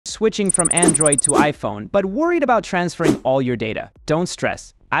switching from Android to iPhone, but worried about transferring all your data? Don't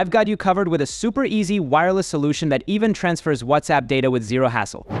stress. I've got you covered with a super easy wireless solution that even transfers WhatsApp data with zero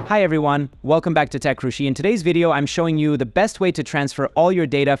hassle. Hi everyone, welcome back to TechRushi. In today's video, I'm showing you the best way to transfer all your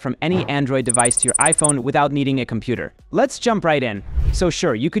data from any Android device to your iPhone without needing a computer. Let's jump right in. So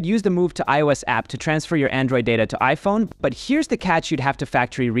sure, you could use the Move to iOS app to transfer your Android data to iPhone, but here's the catch: you'd have to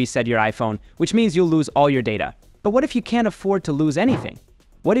factory reset your iPhone, which means you'll lose all your data. But what if you can't afford to lose anything?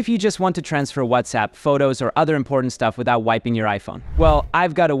 What if you just want to transfer WhatsApp, photos, or other important stuff without wiping your iPhone? Well,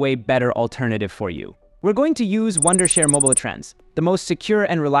 I've got a way better alternative for you. We're going to use Wondershare MobileTrans, the most secure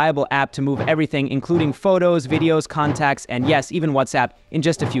and reliable app to move everything, including photos, videos, contacts, and yes, even WhatsApp, in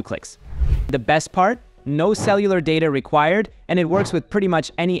just a few clicks. The best part? No cellular data required, and it works with pretty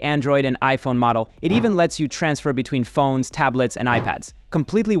much any Android and iPhone model. It even lets you transfer between phones, tablets, and iPads.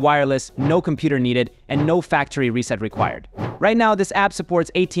 Completely wireless, no computer needed, and no factory reset required. Right now, this app supports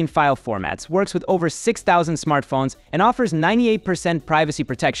 18 file formats, works with over 6,000 smartphones, and offers 98% privacy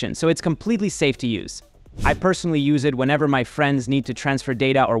protection, so it's completely safe to use. I personally use it whenever my friends need to transfer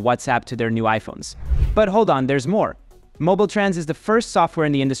data or WhatsApp to their new iPhones. But hold on, there's more. MobileTrans is the first software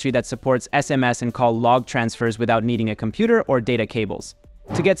in the industry that supports SMS and call log transfers without needing a computer or data cables.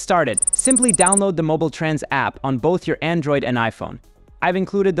 To get started, simply download the MobileTrans app on both your Android and iPhone. I've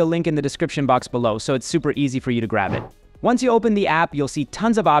included the link in the description box below, so it's super easy for you to grab it. Once you open the app, you'll see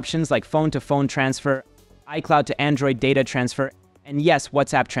tons of options like phone-to-phone transfer, iCloud to Android data transfer, and yes,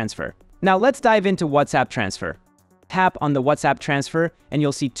 WhatsApp transfer. Now let's dive into WhatsApp transfer. Tap on the WhatsApp transfer, and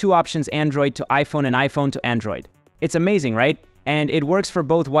you'll see two options: Android to iPhone and iPhone to Android. It's amazing, right? And it works for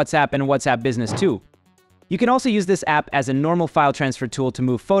both WhatsApp and WhatsApp Business too. You can also use this app as a normal file transfer tool to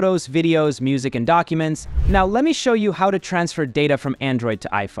move photos, videos, music, and documents. Now let me show you how to transfer data from Android to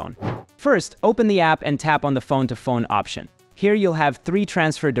iPhone. First, open the app and tap on the phone-to-phone option. Here you'll have three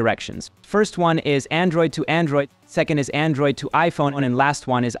transfer directions. First one is Android to Android, second is Android to iPhone, and last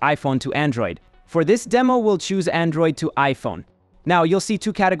one is iPhone to Android. For this demo, we'll choose Android to iPhone. Now, you'll see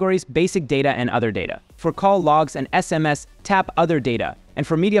two categories: basic data and other data. For call logs and SMS, tap other data. And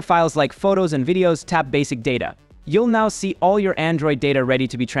for media files like photos and videos, tap basic data. You'll now see all your Android data ready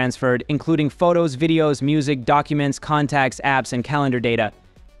to be transferred, including photos, videos, music, documents, contacts, apps, and calendar data.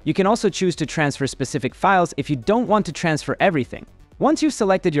 You can also choose to transfer specific files if you don't want to transfer everything. Once you've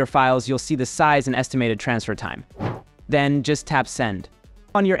selected your files, you'll see the size and estimated transfer time. Then just tap Send.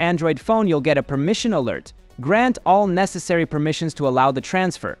 On your Android phone, you'll get a permission alert. Grant all necessary permissions to allow the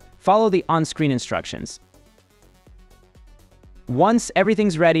transfer. Follow the on-screen instructions. Once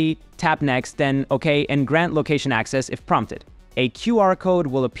everything's ready, tap Next, then OK, and grant location access if prompted. A QR code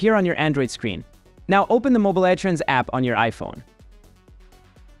will appear on your Android screen. Now open the MobileTrans app on your iPhone.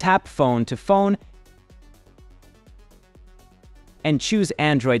 Tap Phone to Phone and choose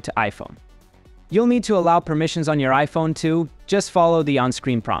Android to iPhone. You'll need to allow permissions on your iPhone too. Just follow the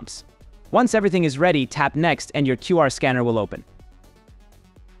on-screen prompts. Once everything is ready, tap Next and your QR scanner will open.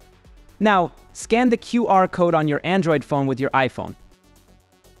 Now, scan the QR code on your Android phone with your iPhone.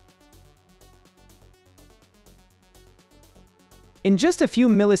 In just a few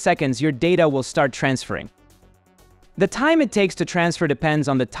milliseconds, your data will start transferring. The time it takes to transfer depends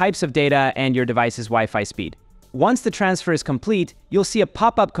on the types of data and your device's Wi-Fi speed. Once the transfer is complete, you'll see a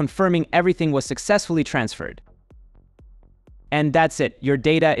pop-up confirming everything was successfully transferred. And that's it, your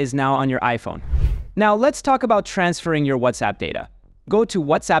data is now on your iPhone. Now let's talk about transferring your WhatsApp data. Go to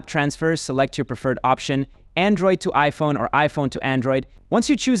WhatsApp Transfer, select your preferred option, Android to iPhone or iPhone to Android. Once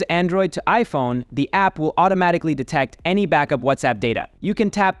you choose Android to iPhone, the app will automatically detect any backup WhatsApp data. You can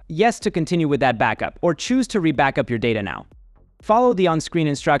tap Yes to continue with that backup, or choose to re-backup your data now. Follow the on-screen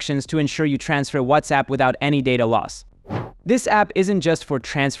instructions to ensure you transfer WhatsApp without any data loss. This app isn't just for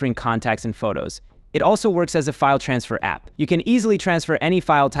transferring contacts and photos. It also works as a file transfer app. You can easily transfer any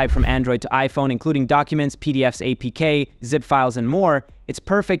file type from Android to iPhone, including documents, PDFs, APK, zip files, and more. It's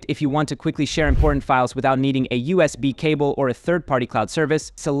perfect if you want to quickly share important files without needing a USB cable or a third-party cloud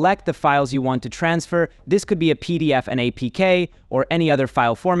service. Select the files you want to transfer. This could be a PDF, an APK, or any other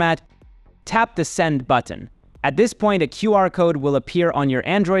file format. Tap the Send button. At this point, a QR code will appear on your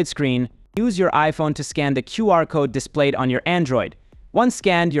Android screen. Use your iPhone to scan the QR code displayed on your Android. Once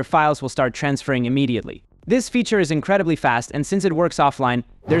scanned, your files will start transferring immediately. This feature is incredibly fast, and since it works offline,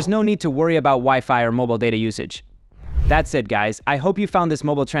 there's no need to worry about Wi-Fi or mobile data usage. That's it, guys. I hope you found this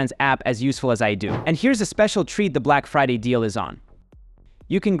MobileTrans app as useful as I do. And here's a special treat: the Black Friday deal is on.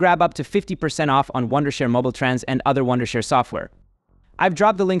 You can grab up to 50% off on Wondershare MobileTrans and other Wondershare software. I've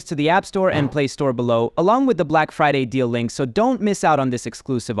dropped the links to the App Store and Play Store below, along with the Black Friday deal link, so don't miss out on this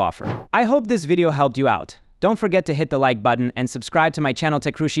exclusive offer. I hope this video helped you out. Don't forget to hit the like button and subscribe to my channel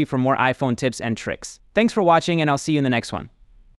TechRushi for more iPhone tips and tricks. Thanks for watching, and I'll see you in the next one.